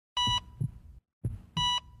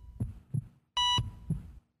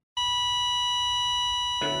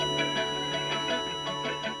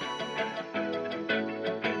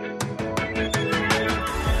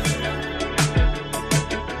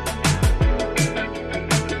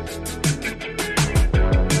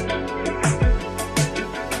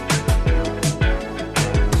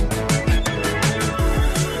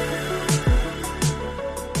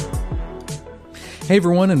Hey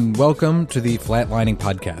everyone, and welcome to the Flatlining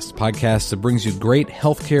podcast that brings you great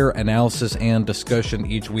healthcare analysis and discussion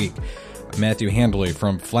each week. I'm Matthew Handley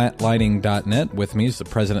from flatlining.net. With me is the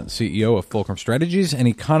president and CEO of Fulcrum Strategies and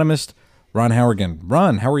economist Ron Hourigan.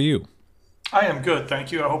 Ron, how are you? I am good,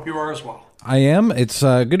 thank you. I hope you are as well. I am. It's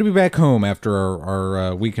good to be back home after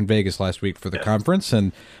our week in Vegas last week for the conference,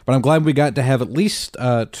 but I'm glad we got to have at least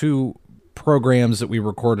two programs that we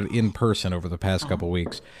recorded in person over the past couple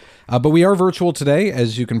weeks. But we are virtual today,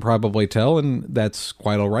 as you can probably tell, and that's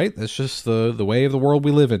quite all right. That's just the way of the world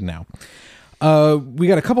we live in now. We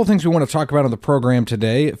got a couple things we want to talk about on the program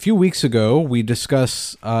today. A few weeks ago, we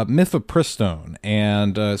discussed mifepristone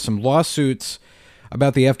and some lawsuits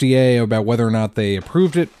about the FDA about whether or not they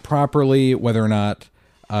approved it properly, whether or not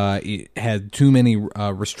it had too many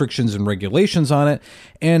restrictions and regulations on it,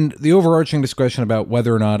 and the overarching discussion about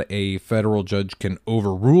whether or not a federal judge can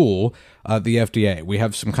overrule the FDA. We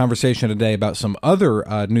have some conversation today about some other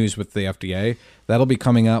news with the FDA. That'll be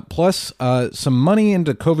coming up, plus some money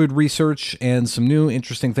into COVID research and some new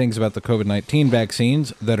interesting things about the COVID-19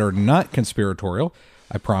 vaccines that are not conspiratorial,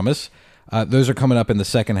 I promise. Those are coming up in the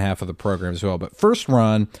second half of the program as well. But first,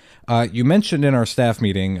 Ron, you mentioned in our staff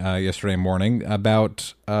meeting yesterday morning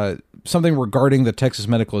about something regarding the Texas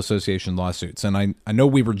Medical Association lawsuits. And I know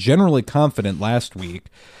we were generally confident last week.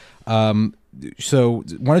 So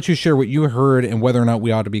why don't you share what you heard and whether or not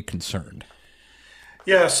we ought to be concerned?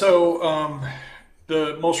 Yeah, so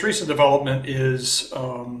the most recent development is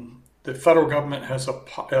the federal government has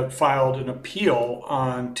filed an appeal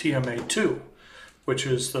on TMA2. Which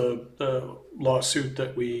is the lawsuit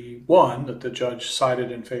that we won, that the judge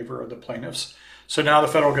sided in favor of the plaintiffs. So now the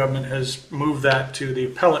federal government has moved that to the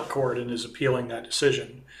appellate court and is appealing that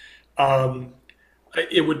decision.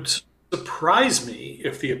 It would surprise me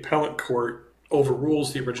if the appellate court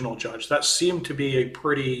overrules the original judge. That seemed to be a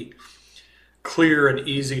pretty clear and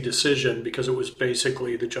easy decision because it was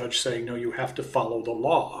basically the judge saying, no, you have to follow the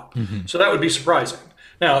law. Mm-hmm. So that would be surprising.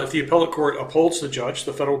 Now, if the appellate court upholds the judge,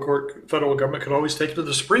 the federal government could always take it to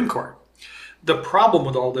the Supreme Court. The problem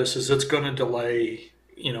with all this is it's going to delay,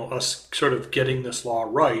 us sort of getting this law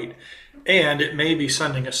right, and it may be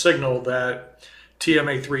sending a signal that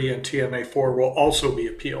TMA3 and TMA4 will also be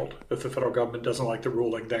appealed if the federal government doesn't like the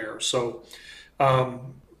ruling there. So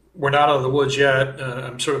we're not out of the woods yet.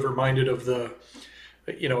 I'm sort of reminded of the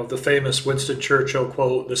famous Winston Churchill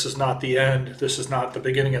quote: "This is not the end. This is not the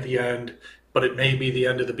beginning of the end." But it may be the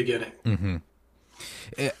end of the beginning. Mm-hmm.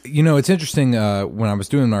 It's interesting. When I was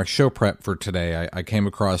doing our show prep for today, I came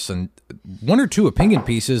across one or two opinion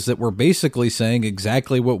pieces that were basically saying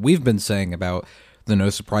exactly what we've been saying about the No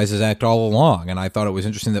Surprises Act all along. And I thought it was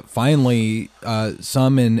interesting that finally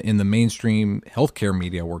some in the mainstream healthcare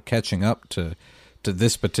media were catching up to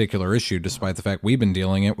this particular issue, despite the fact we've been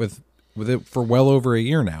dealing with it for well over a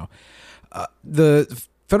year now. The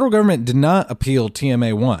federal government did not appeal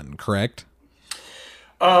TMA1, correct?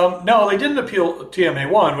 No, they didn't appeal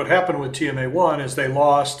TMA1. What happened with TMA1 is they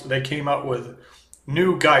lost. They came out with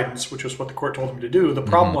new guidance, which was what the court told them to do. The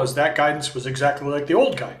problem was that guidance was exactly like the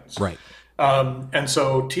old guidance. Right. And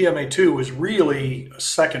so TMA2 was really a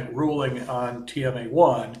second ruling on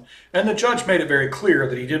TMA1. And the judge made it very clear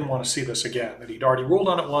that he didn't want to see this again, that he'd already ruled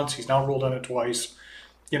on it once. He's now ruled on it twice.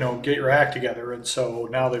 Get your act together. And so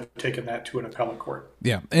now they've taken that to an appellate court.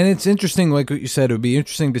 Yeah. And it's interesting, like what you said, it would be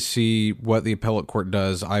interesting to see what the appellate court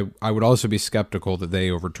does. I would also be skeptical that they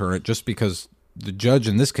overturn it just because the judge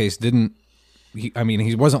in this case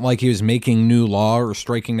he wasn't like he was making new law or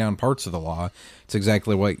striking down parts of the law. It's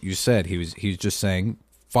exactly what you said. He's just saying,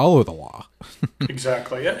 follow the law.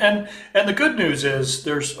 Exactly. And the good news is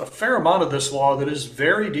there's a fair amount of this law that is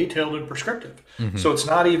very detailed and prescriptive. Mm-hmm. So it's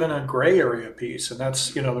not even a gray area piece. And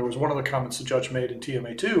that's, there was one of the comments the judge made in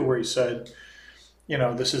TMA2 where he said,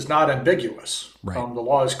 this is not ambiguous. Right. The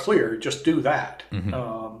law is clear. Just do that.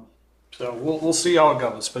 Mm-hmm. So we'll see how it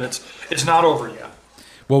goes, but it's not over yet.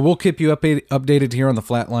 Well, we'll keep you updated here on the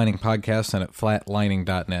Flatlining podcast and at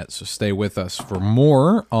flatlining.net, so stay with us for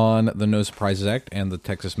more on the No Surprises Act and the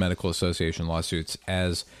Texas Medical Association lawsuits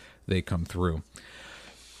as they come through.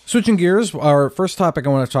 Switching gears, our first topic I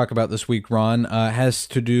want to talk about this week, Ron, has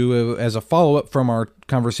to do as a follow-up from our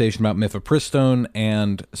conversation about mifepristone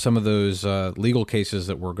and some of those legal cases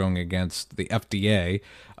that were going against the FDA.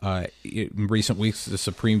 In recent weeks, the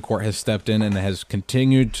Supreme Court has stepped in and has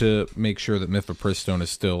continued to make sure that mifepristone is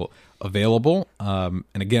still available. And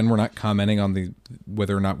again, we're not commenting on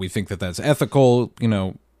whether or not we think that that's ethical,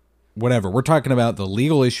 whatever. We're talking about the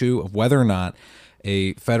legal issue of whether or not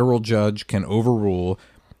a federal judge can overrule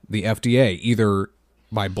the FDA, either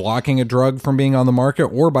by blocking a drug from being on the market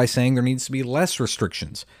or by saying there needs to be less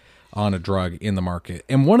restrictions on a drug in the market.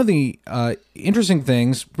 And one of the interesting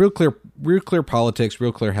things, real clear politics,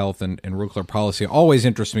 real clear health, and real clear policy always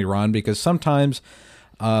interests me, Ron, because sometimes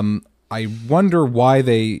I wonder why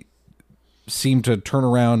they seem to turn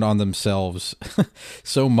around on themselves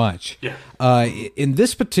so much. Yeah. In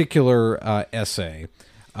this particular essay,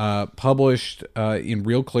 published in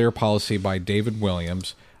Real Clear Policy by David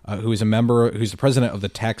Williams, who's the president of the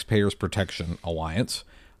Taxpayers Protection Alliance.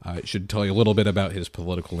 It should tell you a little bit about his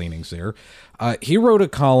political leanings there. He wrote a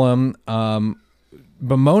column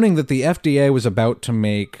bemoaning that the FDA was about to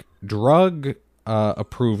make drug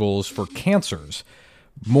approvals for cancers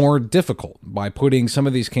more difficult by putting some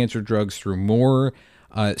of these cancer drugs through more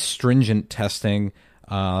stringent testing.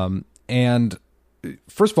 And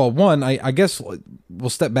first of all, I guess we'll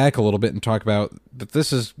step back a little bit and talk about that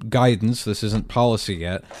this is guidance. This isn't policy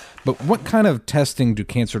yet. But what kind of testing do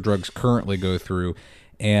cancer drugs currently go through?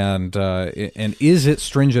 And is it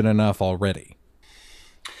stringent enough already?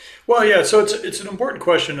 Well, yeah. So it's an important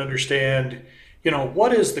question to understand.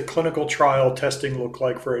 What does the clinical trial testing look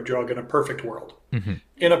like for a drug in a perfect world? Mm-hmm.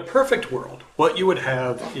 In a perfect world, what you would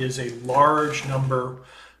have is a large number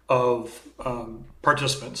of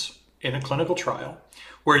participants in a clinical trial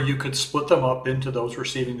where you could split them up into those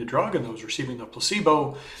receiving the drug and those receiving the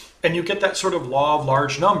placebo. And you get that sort of law of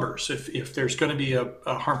large numbers. If there's going to be a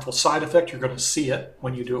harmful side effect, you're going to see it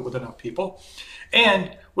when you do it with enough people.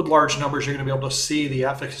 And with large numbers, you're going to be able to see the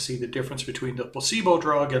efficacy, the difference between the placebo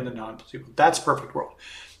drug and the non-placebo. That's perfect world.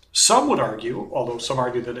 Some would argue, although some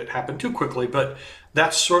argue that it happened too quickly, but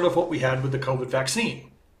that's sort of what we had with the COVID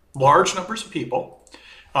vaccine. Large numbers of people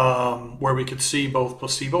where we could see both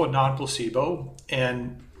placebo and non-placebo,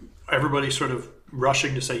 and everybody sort of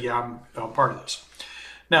rushing to say, yeah, I'm part of this.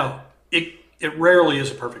 Now, it rarely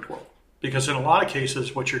is a perfect world, because in a lot of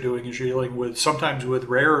cases, what you're doing is you're dealing with, sometimes with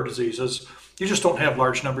rarer diseases, you just don't have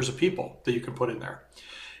large numbers of people that you can put in there.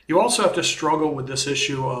 You also have to struggle with this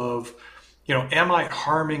issue of, am I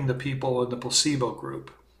harming the people in the placebo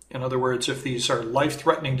group? In other words, if these are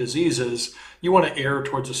life-threatening diseases, you want to err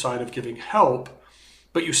towards the side of giving help,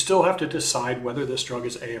 but you still have to decide whether this drug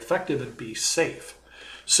is A, effective, and B, safe.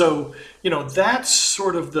 So, that's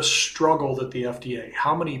sort of the struggle that the FDA,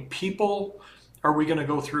 how many people are we going to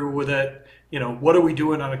go through with it? What are we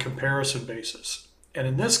doing on a comparison basis? And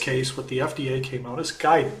in this case, what the FDA came out as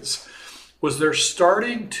guidance was they're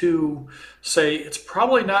starting to say it's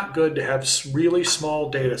probably not good to have really small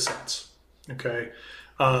data sets, okay?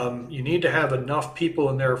 You need to have enough people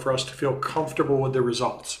in there for us to feel comfortable with the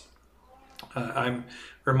results. I'm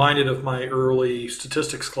reminded of my early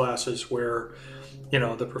statistics classes where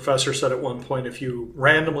the professor said at one point, if you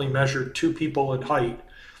randomly measured two people in height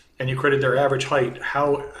and you created their average height,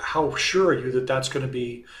 how sure are you that that's going to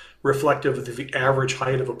be reflective of the average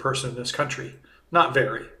height of a person in this country? Not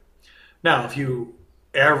very. Now, if you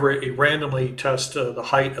randomly test the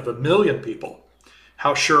height of 1 million people,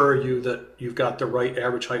 how sure are you that you've got the right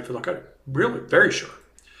average height for the country? Really, very sure.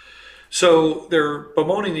 So they're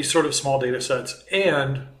bemoaning these sort of small data sets,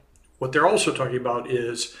 and what they're also talking about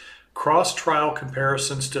is cross-trial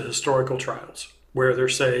comparisons to historical trials, where they're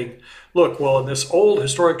saying, look, well, in this old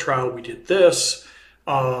historic trial, we did this.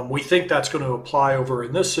 We think that's going to apply over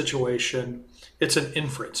in this situation. It's an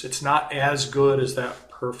inference. It's not as good as that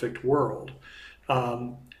perfect world.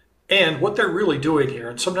 And what they're really doing here,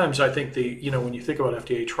 and sometimes I think when you think about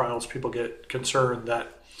FDA trials, people get concerned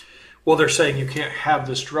that, well, they're saying you can't have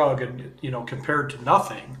this drug and, compared to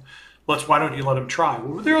nothing. Why don't you let them try?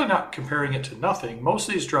 Well, they're really not comparing it to nothing. Most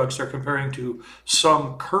of these drugs they're comparing to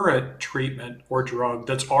some current treatment or drug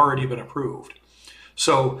that's already been approved.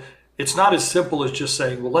 So it's not as simple as just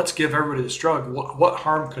saying, well, let's give everybody this drug. What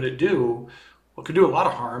harm could it do? Well, it could do a lot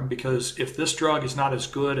of harm, because if this drug is not as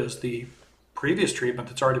good as the previous treatment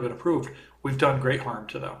that's already been approved, we've done great harm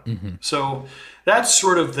to them. Mm-hmm. So that's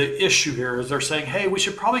sort of the issue here, is they're saying, hey, we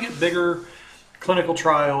should probably get bigger clinical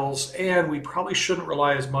trials, and we probably shouldn't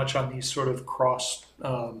rely as much on these sort of cross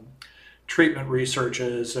treatment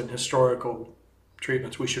researches and historical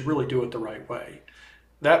treatments. We should really do it the right way.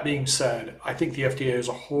 That being said, I think the FDA does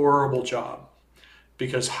a horrible job,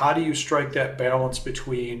 because how do you strike that balance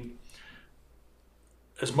between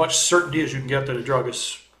as much certainty as you can get that a drug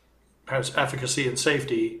has efficacy and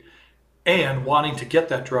safety, and wanting to get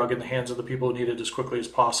that drug in the hands of the people who need it as quickly as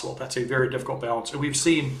possible? That's a very difficult balance. And we've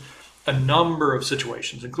seen a number of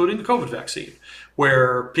situations, including the COVID vaccine,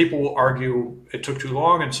 where people will argue it took too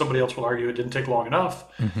long, and somebody else will argue it didn't take long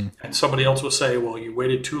enough. Mm-hmm. And somebody else will say, well, you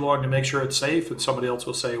waited too long to make sure it's safe. And somebody else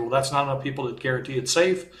will say, well, that's not enough people to guarantee it's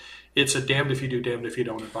safe. It's a damned if you do, damned if you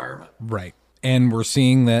don't environment. Right. And we're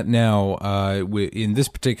seeing that now in this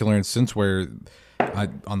particular instance, where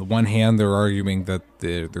On the one hand, they're arguing that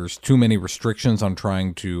there's too many restrictions on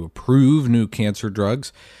trying to approve new cancer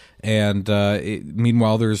drugs. And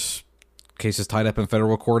meanwhile, there's cases tied up in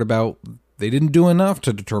federal court about they didn't do enough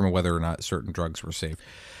to determine whether or not certain drugs were safe.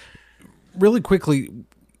 Really quickly,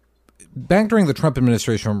 back during the Trump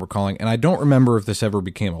administration, I'm recalling, and I don't remember if this ever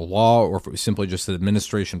became a law or if it was simply just an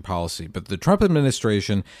administration policy, but the Trump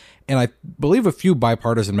administration, and I believe a few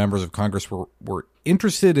bipartisan members of Congress were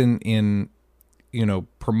interested in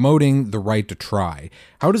promoting the right to try.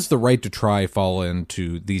 How does the right to try fall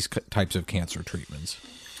into these types of cancer treatments?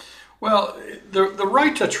 Well, the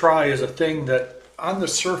right to try is a thing that on the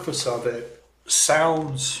surface of it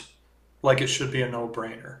sounds like it should be a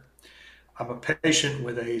no-brainer. I'm a patient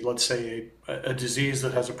with let's say a disease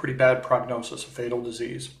that has a pretty bad prognosis, a fatal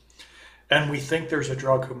disease, and we think there's a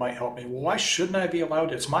drug who might help me. Well, why shouldn't I be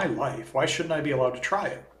allowed? It's my life. Why shouldn't I be allowed to try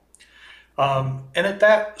it? And at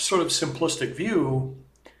that sort of simplistic view,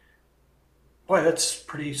 boy, that's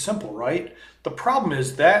pretty simple, right? The problem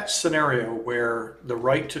is that scenario where the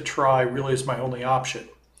right to try really is my only option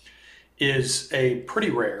is A, pretty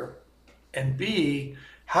rare, and B,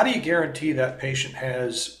 how do you guarantee that patient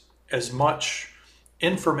has as much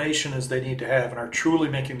information as they need to have and are truly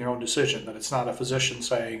making their own decision, that it's not a physician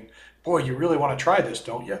saying, boy, you really want to try this,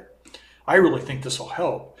 don't you? I really think this will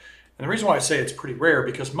help. And the reason why I say it's pretty rare,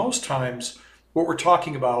 because most times what we're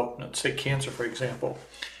talking about, let's say cancer, for example,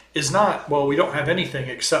 is not, well, we don't have anything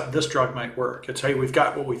except this drug might work. It's, hey, we've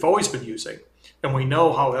got what we've always been using, and we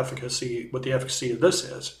know what the efficacy of this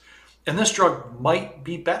is. And this drug might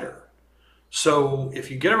be better. So if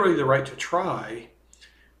you get already the right to try,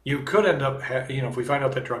 you could end up, if we find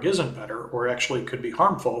out that drug isn't better or actually could be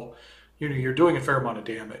harmful, you're doing a fair amount of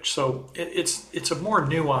damage. So it's a more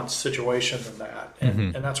nuanced situation than that.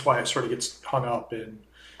 And that's why it sort of gets hung up in,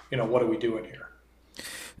 what are we doing here?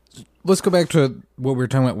 Let's go back to what we were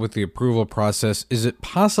talking about with the approval process. Is it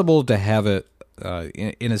possible to have it,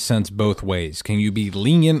 in a sense, both ways? Can you be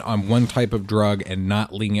lenient on one type of drug and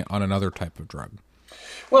not lenient on another type of drug?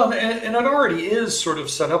 Well, and it already is sort of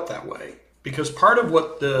set up that way, because part of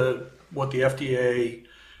what the FDA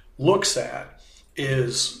looks at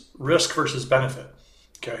is risk versus benefit.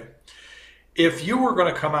 Okay, if you were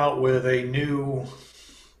going to come out with a new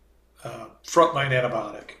frontline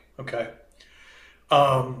antibiotic, okay,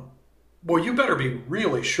 well, you better be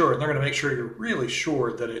really sure, and they're going to make sure you're really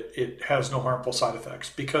sure that it has no harmful side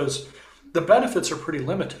effects, because the benefits are pretty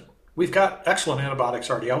limited. We've got excellent antibiotics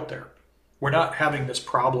already out there. We're not having this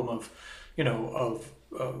problem of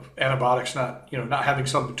antibiotics not having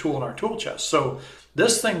some tool in our tool chest. So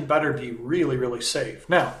this thing better be really, really safe.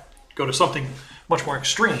 Now, go to something much more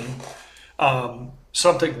extreme,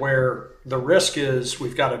 something where the risk is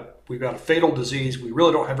we've got a fatal disease. We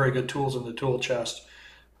really don't have very good tools in the tool chest,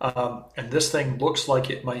 and this thing looks like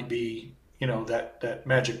it might be that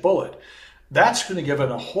magic bullet. That's going to give it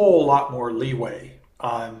a whole lot more leeway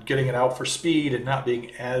on getting it out for speed and not being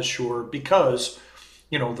as sure, because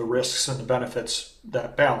the risks and the benefits,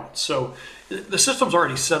 that balance. So the system's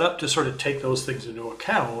already set up to sort of take those things into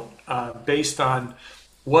account based on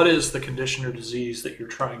what is the condition or disease that you're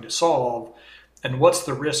trying to solve, and what's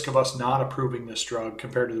the risk of us not approving this drug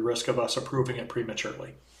compared to the risk of us approving it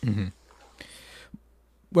prematurely. Mm-hmm.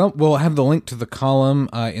 Well, we'll have the link to the column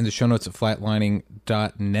in the show notes at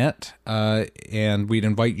flatlining.net, and we'd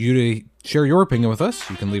invite you to share your opinion with us.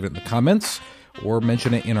 You can leave it in the comments or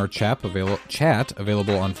mention it in our chat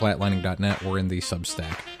available on flatlining.net or in the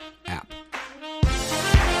Substack app.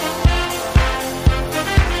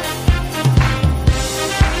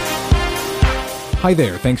 Hi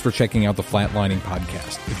there, thanks for checking out the Flatlining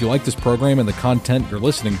Podcast. If you like this program and the content you're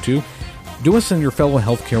listening to, do us and your fellow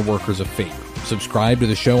healthcare workers a favor. Subscribe to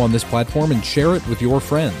the show on this platform and share it with your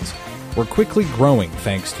friends. We're quickly growing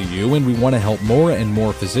thanks to you, and we want to help more and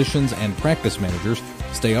more physicians and practice managers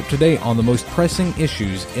stay up to date on the most pressing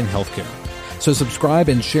issues in healthcare. So subscribe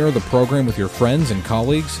and share the program with your friends and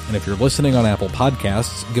colleagues, and if you're listening on Apple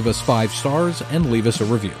Podcasts, give us 5 stars and leave us a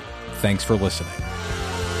review. Thanks for listening.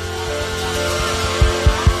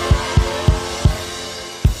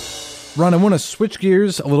 Ron, I want to switch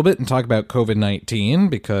gears a little bit and talk about COVID-19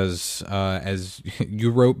 because, as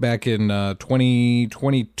you wrote back in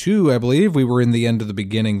 2022, I believe, we were in the end of the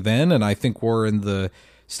beginning then, and I think we're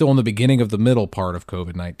still in the beginning of the middle part of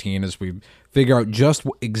COVID-19 as we figure out just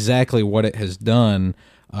exactly what it has done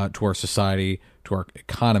to our society, to our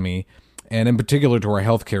economy, and in particular to our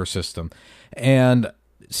healthcare system. And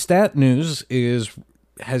Stat News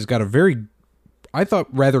has got a very, I thought,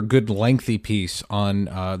 rather good lengthy piece on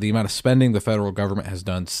the amount of spending the federal government has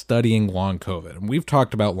done studying long COVID. And we've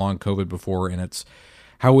talked about long COVID before, and it's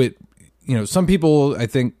how it some people, I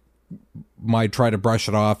think, might try to brush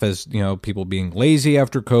it off as, people being lazy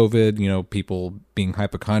after COVID, people being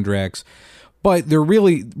hypochondriacs. But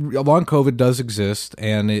long COVID does exist,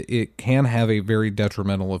 and it can have a very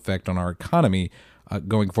detrimental effect on our economy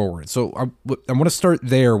going forward. So I want to start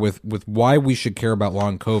there with why we should care about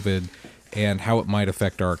long COVID and how it might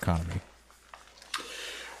affect our economy.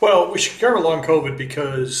 Well, we should care about long COVID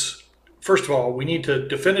because, first of all, we need to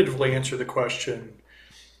definitively answer the question,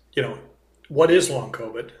 what is long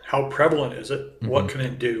COVID? How prevalent is it? Mm-hmm. What can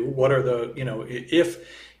it do? What are the,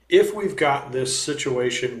 if we've got this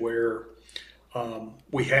situation where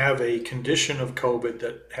we have a condition of COVID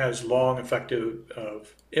that has long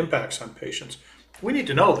effective impacts on patients, we need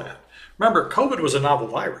to know that. Remember, COVID was a novel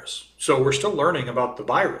virus, so we're still learning about the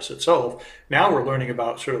virus itself. Now we're learning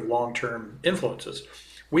about sort of long-term influences.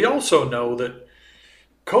 We also know that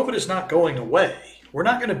COVID is not going away. We're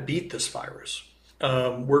not going to beat this virus.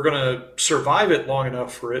 We're going to survive it long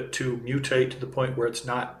enough for it to mutate to the point where it's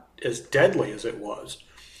not as deadly as it was.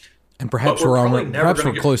 And perhaps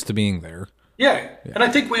we're close to being there. Yeah, and I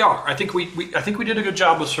think we are. I think we did a good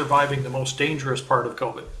job of surviving the most dangerous part of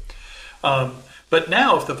COVID. But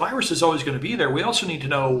now, if the virus is always going to be there, we also need to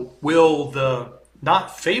know, will the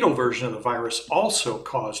not fatal version of the virus also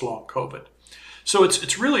cause long COVID? So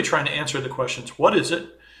it's really trying to answer the questions: what is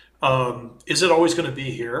it? Is it always going to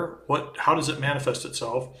be here? How does it manifest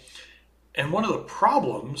itself? And one of the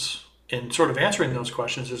problems in sort of answering those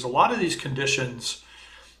questions is a lot of these conditions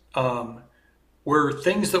were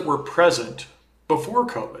things that were present before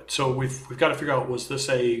COVID. So we've got to figure out, was this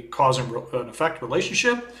a cause and effect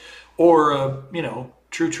relationship, or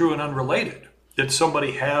true and unrelated? Did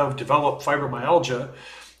somebody have developed fibromyalgia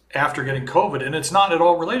after getting COVID, and it's not at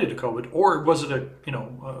all related to COVID, or was it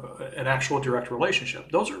an actual direct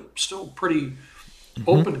relationship? Those are still pretty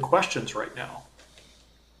open questions right now.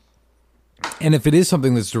 And if it is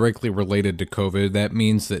something that's directly related to COVID, that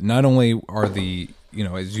means that not only are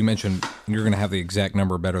as you mentioned, you're going to have the exact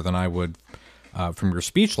number better than I would from your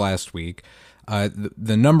speech last week.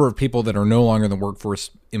 The number of people that are no longer in the workforce,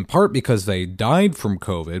 in part because they died from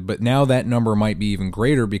COVID, but now that number might be even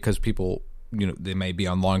greater because people, they may be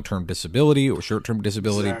on long-term disability or short-term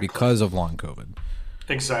disability because of long COVID.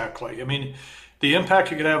 Exactly. I mean, the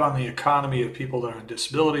impact you could have on the economy of people that are on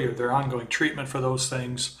disability or their ongoing treatment for those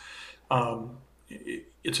things,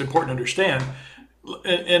 it's important to understand,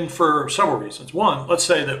 and for several reasons. One, let's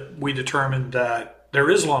say that we determined that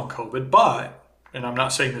there is long COVID, but, and I'm not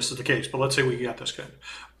saying this is the case, but let's say we got this good,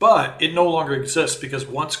 but it no longer exists because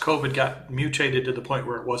once COVID got mutated to the point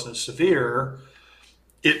where it wasn't severe,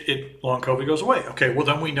 long COVID goes away. Okay, well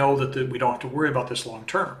then we know that we don't have to worry about this long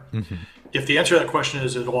term. Mm-hmm. If the answer to that question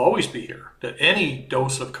is it'll always be here, that any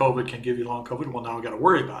dose of COVID can give you long COVID, well now we got to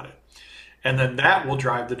worry about it. And then that will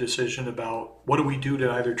drive the decision about what do we do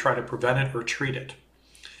to either try to prevent it or treat it.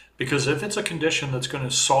 Because if it's a condition that's going to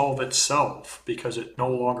solve itself because it no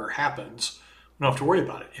longer happens, we don't have to worry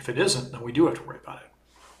about it. If it isn't, then we do have to worry about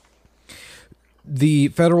it. The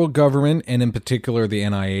federal government, and in particular the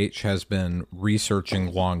NIH, has been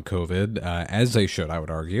researching long COVID, as they should, I would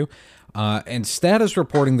argue. And STAT is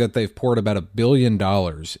reporting that they've poured about $1 billion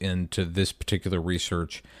into this particular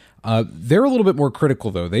research. They're a little bit more critical,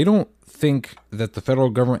 though. They don't think that the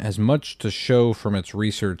federal government has much to show from its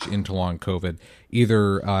research into long COVID,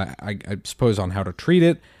 either, I suppose, on how to treat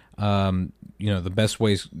it, the best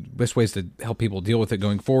ways to help people deal with it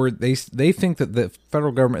going forward. They think that the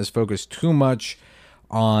federal government is focused too much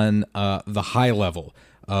on the high level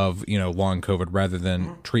of long COVID rather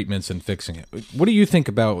than treatments and fixing it. What do you think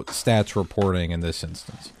about STAT's reporting in this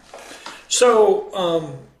instance?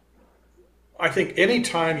 So I think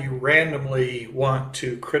anytime you randomly want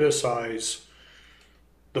to criticize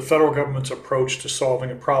the federal government's approach to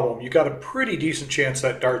solving a problem, you got a pretty decent chance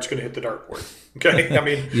that dart's going to hit the dartboard. Okay, I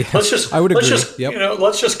mean, yeah, let's just Yep.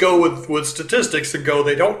 Let's just go with statistics and go.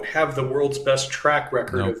 They don't have the world's best track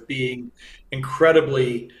record of being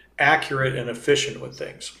incredibly accurate and efficient with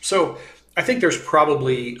things. So I think there's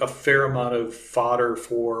probably a fair amount of fodder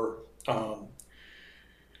for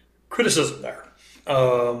criticism there.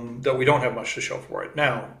 That we don't have much to show for it.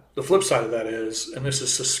 Now, the flip side of that is, and this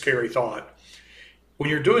is a scary thought, when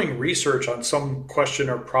you're doing research on some question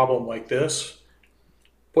or problem like this,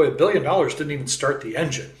 boy, $1 billion didn't even start the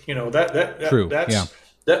engine. True.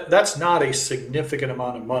 That's not a significant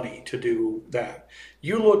amount of money to do that.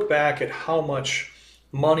 You look back at how much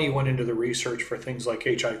money went into the research for things like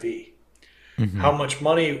HIV, how much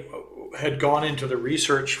money had gone into the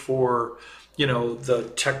research for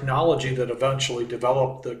the technology that eventually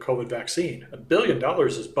developed the COVID vaccine. $1 billion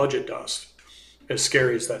is budget dust, as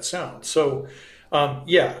scary as that sounds. So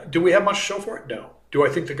Yeah. Do we have much to show for it? No. Do I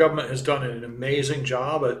think the government has done an amazing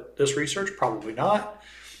job at this research? Probably not.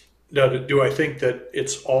 Do I think that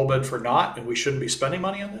it's all been for naught and we shouldn't be spending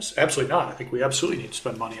money on this? Absolutely not. I think we absolutely need to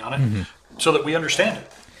spend money on it so that we understand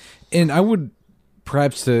it. And I would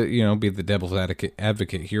perhaps to be the devil's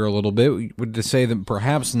advocate here a little bit, would to say that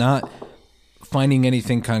perhaps not finding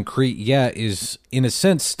anything concrete yet is in a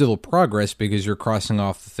sense still progress, because you're crossing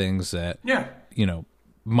off the things that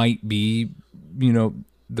might be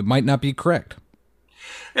that might not be correct.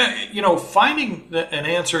 Finding an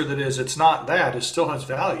answer that is it's not that is still has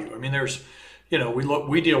value. I mean, there's,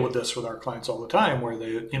 we deal with this with our clients all the time, where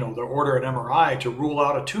they order an MRI to rule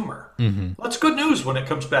out a tumor. Mm-hmm. That's good news when it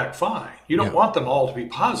comes back fine. You don't want them all to be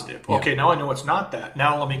positive. Yeah. Okay, now I know it's not that.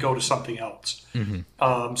 Now let me go to something else.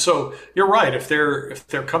 Mm-hmm. So you're right. If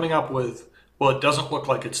they're coming up with, well, it doesn't look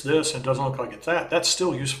like it's this and it doesn't look like it's that, that's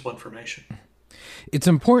still useful information. It's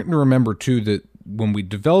important to remember, too, that when we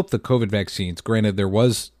developed the COVID vaccines, granted, there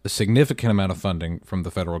was a significant amount of funding from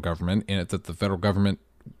the federal government, and that the federal government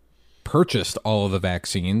purchased all of the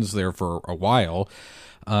vaccines there for a while,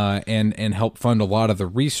 and helped fund a lot of the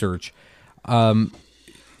research. So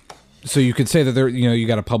you could say that there, you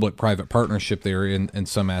got a public-private partnership there in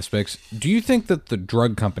some aspects. Do you think that the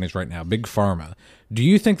drug companies right now, Big Pharma, do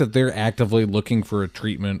you think that they're actively looking for a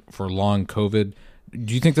treatment for long COVID?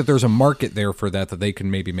 Do you think that there's a market there for that they can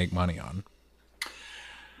maybe make money on?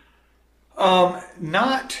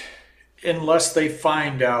 Not unless they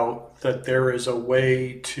find out that there is a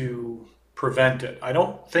way to prevent it. I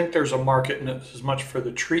don't think there's a market in it as much for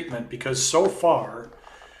the treatment, because so far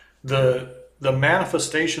the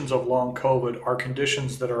manifestations of long COVID are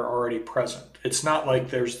conditions that are already present. It's not like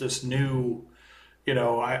there's this new,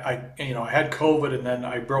 I had COVID and then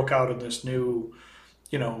I broke out in this new,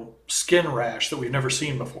 skin rash that we've never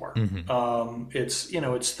seen before. Mm-hmm.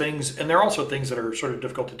 It's things, and there are also things that are sort of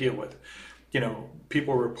difficult to deal with.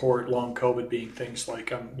 People report long COVID being things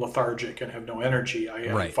like I'm lethargic and have no energy. I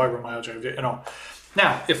have fibromyalgia.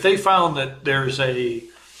 Now, if they found that there's a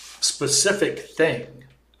specific thing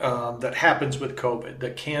that happens with COVID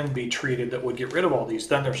that can be treated that would get rid of all these,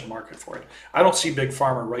 then there's a market for it. I don't see Big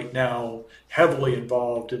Pharma right now heavily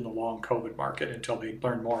involved in the long COVID market until they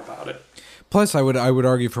learn more about it. Plus, I would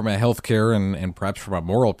argue from a healthcare and perhaps from a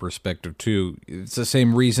moral perspective too, it's the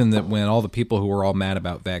same reason that when all the people who were all mad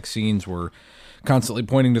about vaccines were constantly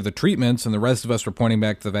pointing to the treatments, and the rest of us were pointing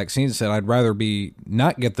back to the vaccines, said I'd rather be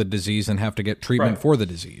not get the disease than have to get treatment for the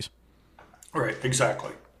disease. Right, exactly.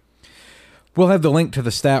 We'll have the link to the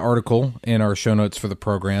stat article in our show notes for the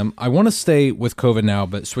program. I want to stay with COVID now,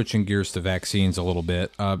 but switching gears to vaccines a little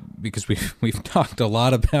bit, because we've talked a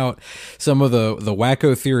lot about some of the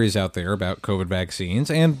wacko theories out there about COVID vaccines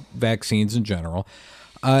and vaccines in general.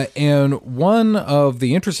 And one of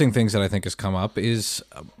the interesting things that I think has come up is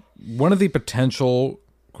one of the potential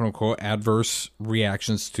quote-unquote adverse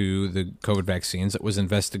reactions to the COVID vaccines that was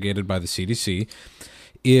investigated by the CDC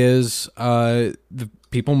is the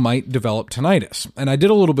people might develop tinnitus. And I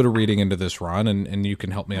did a little bit of reading into this, Ron, and you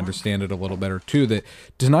can help me understand it a little better too, that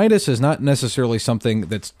tinnitus is not necessarily something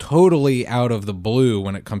that's totally out of the blue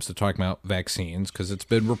when it comes to talking about vaccines, because it's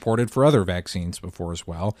been reported for other vaccines before as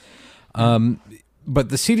well. But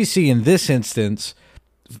the CDC in this instance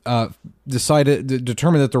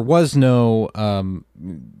determined that there was no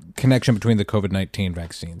connection between the COVID-19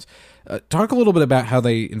 vaccines. Talk a little bit about how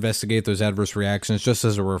they investigate those adverse reactions, just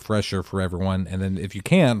as a refresher for everyone. And then if you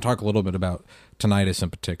can, talk a little bit about tinnitus in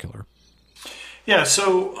particular. Yeah,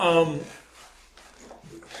 so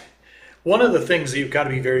one of the things that you've got to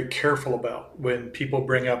be very careful about when people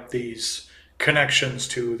bring up these connections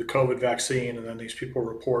to the COVID vaccine, and then these people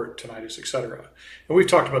report tinnitus, et cetera. And we've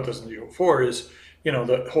talked about this in the show before, is,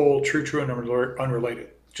 the whole true, and unrelated.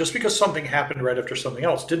 Just because something happened right after something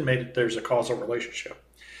else didn't mean that there's a causal relationship.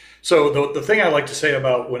 So the thing I like to say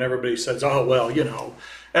about when everybody says, oh, well,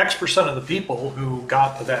 X percent of the people who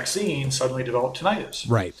got the vaccine suddenly developed tinnitus.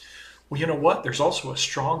 Right. Well, you know what? There's also a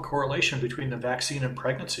strong correlation between the vaccine and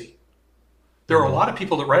pregnancy. There are a lot of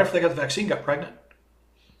people that right after they got the vaccine got pregnant.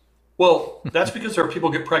 Well, that's because there are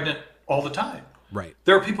people who get pregnant all the time. Right.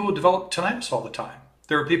 There are people who develop tinnitus all the time.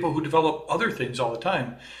 There are people who develop other things all the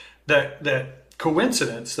time. That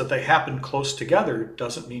coincidence that they happen close together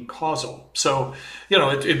doesn't mean causal. So,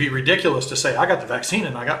 it'd be ridiculous to say, I got the vaccine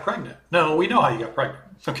and I got pregnant. No, we know how you got pregnant.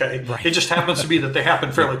 Okay. Right. It just happens to be that they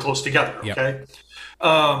happen fairly close together. Okay.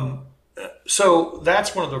 Yep. So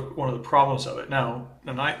that's one of the problems of it. Now,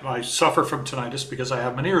 and I suffer from tinnitus because I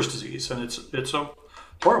have Meniere's disease, and it's a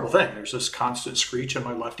horrible thing. There's this constant screech in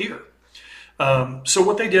my left ear. So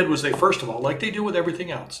what they did was they, first of all, like they do with everything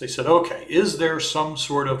else, they said, okay, is there some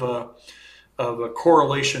sort of of a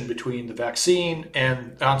correlation between the vaccine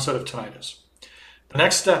and the onset of tinnitus. The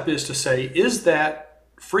next step is to say, is that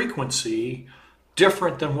frequency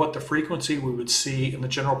different than what the frequency we would see in the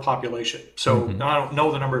general population? So now I don't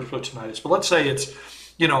know the numbers for tinnitus, but let's say it's,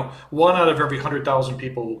 1 out of every 100,000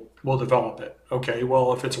 people will develop it. Okay,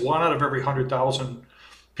 well, if it's 1 out of every 100,000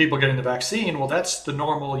 people getting the vaccine, well, that's the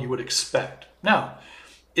normal you would expect. Now,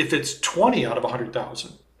 if it's 20 out of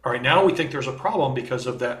 100,000, all right, now we think there's a problem because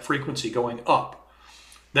of that frequency going up.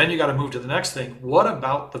 Then you got to move to the next thing. What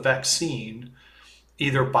about the vaccine,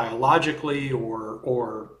 either biologically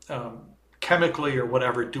or chemically or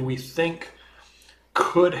whatever, do we think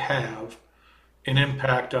could have an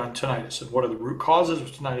impact on tinnitus? And what are the root causes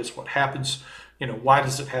of tinnitus? What happens? Why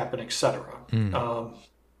does it happen, et cetera?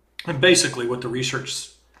 And basically what the research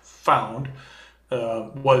found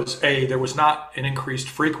was, there was not an increased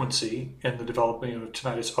frequency in the development of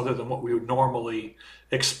tinnitus other than what we would normally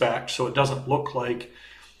expect. So it doesn't look like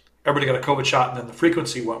everybody got a COVID shot and then the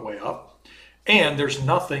frequency went way up. And there's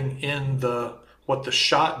nothing in what the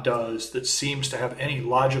shot does that seems to have any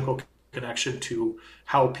logical connection to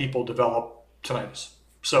how people develop tinnitus.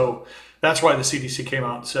 So that's why the CDC came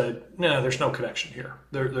out and said, no, there's no connection here.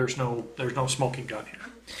 There's no smoking gun here.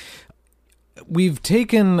 We've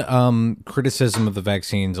taken criticism of the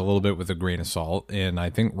vaccines a little bit with a grain of salt, and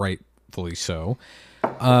I think rightfully so,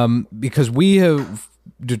 because we have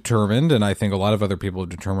determined, and I think a lot of other people have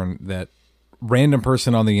determined, that random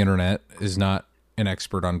person on the internet is not an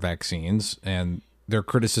expert on vaccines, and their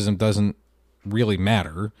criticism doesn't really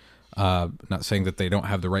matter. Not saying that they don't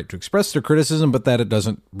have the right to express their criticism, but that it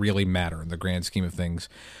doesn't really matter in the grand scheme of things.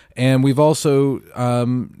 And we've also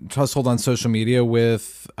tussled on social media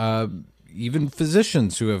with even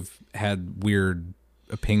physicians who have had weird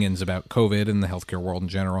opinions about COVID and the healthcare world in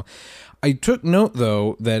general. I took note,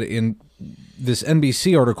 though, that in this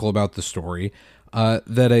NBC article about the story,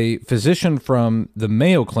 that a physician from the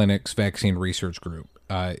Mayo Clinic's vaccine research group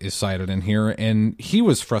is cited in here, and he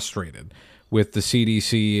was frustrated with the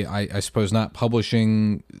CDC, I suppose, not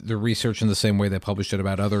publishing the research in the same way they published it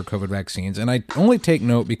about other COVID vaccines. And I only take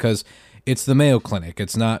note because it's the Mayo Clinic.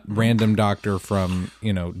 It's not random doctor from,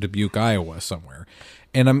 Dubuque, Iowa somewhere.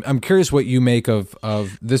 And I'm curious what you make of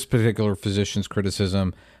this particular physician's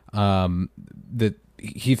criticism, that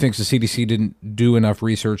he thinks the CDC didn't do enough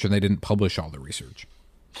research and they didn't publish all the research.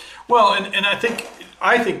 Well, and I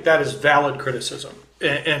think that is valid criticism,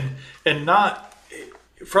 and not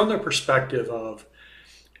from the perspective of,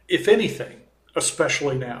 if anything,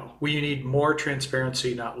 especially now, we need more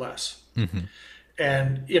transparency, not less. Mm-hmm.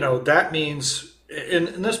 And, that means, and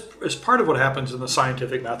this is part of what happens in the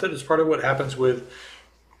scientific method. It's part of what happens with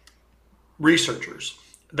researchers.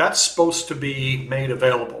 That's supposed to be made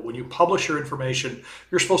available. When you publish your information,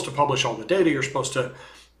 you're supposed to publish all the data. You're supposed to,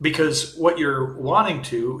 because what you're wanting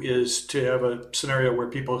to is to have a scenario where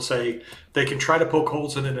people say they can try to poke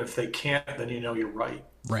holes in it. And if they can't, then you're right.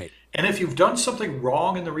 Right. And if you've done something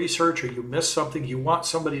wrong in the research or you missed something, you want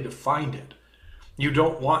somebody to find it. You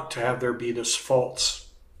don't want to have there be this false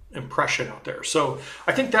impression out there. So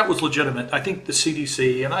I think that was legitimate. I think the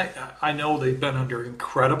CDC, and I know they've been under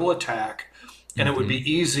incredible attack, and it would be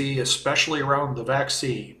easy, especially around the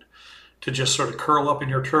vaccine, to just sort of curl up in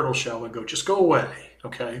your turtle shell and go, just go away.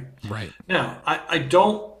 Okay. Right. Now, I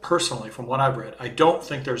don't personally, from what I've read, I don't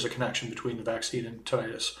think there's a connection between the vaccine and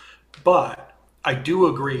tinnitus, but I do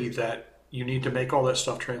agree that you need to make all that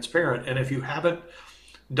stuff transparent. And if you haven't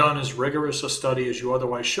done as rigorous a study as you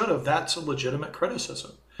otherwise should have, that's a legitimate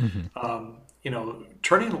criticism. Mm-hmm.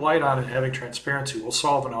 Turning the light on and having transparency will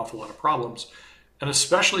solve an awful lot of problems. And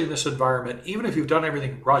especially in this environment, even if you've done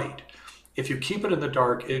everything right, if you keep it in the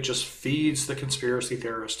dark, it just feeds the conspiracy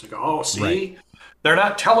theorists to go, oh, see, right. They're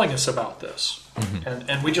not telling us about this. Mm-hmm.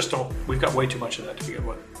 And we just don't, we've got way too much of that to begin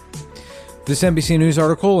with. This NBC News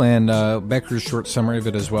article and Becker's short summary of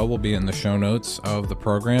it as well will be in the show notes of the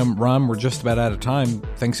program. Ron, we're just about out of time.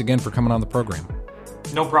 Thanks again for coming on the program.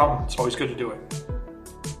 No problem. It's always good to do it.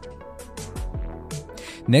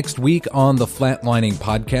 Next week on the Flatlining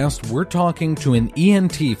Podcast, we're talking to an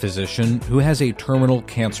ENT physician who has a terminal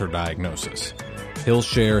cancer diagnosis. He'll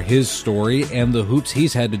share his story and the hoops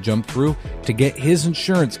he's had to jump through to get his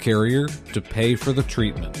insurance carrier to pay for the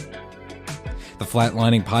treatment. The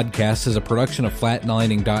Flatlining Podcast is a production of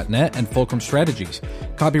flatlining.net and Fulcrum Strategies.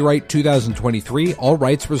 Copyright 2023, all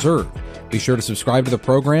rights reserved. Be sure to subscribe to the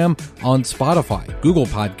program on Spotify, Google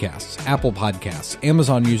Podcasts, Apple Podcasts,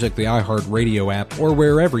 Amazon Music, the iHeartRadio app, or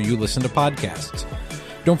wherever you listen to podcasts.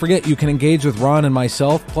 Don't forget you can engage with Ron and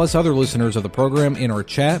myself, plus other listeners of the program in our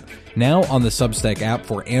chat, now on the Substack app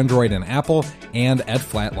for Android and Apple, and at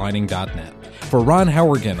flatlining.net. For Ron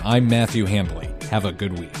Howergan, I'm Matthew Handley. Have a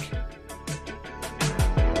good week.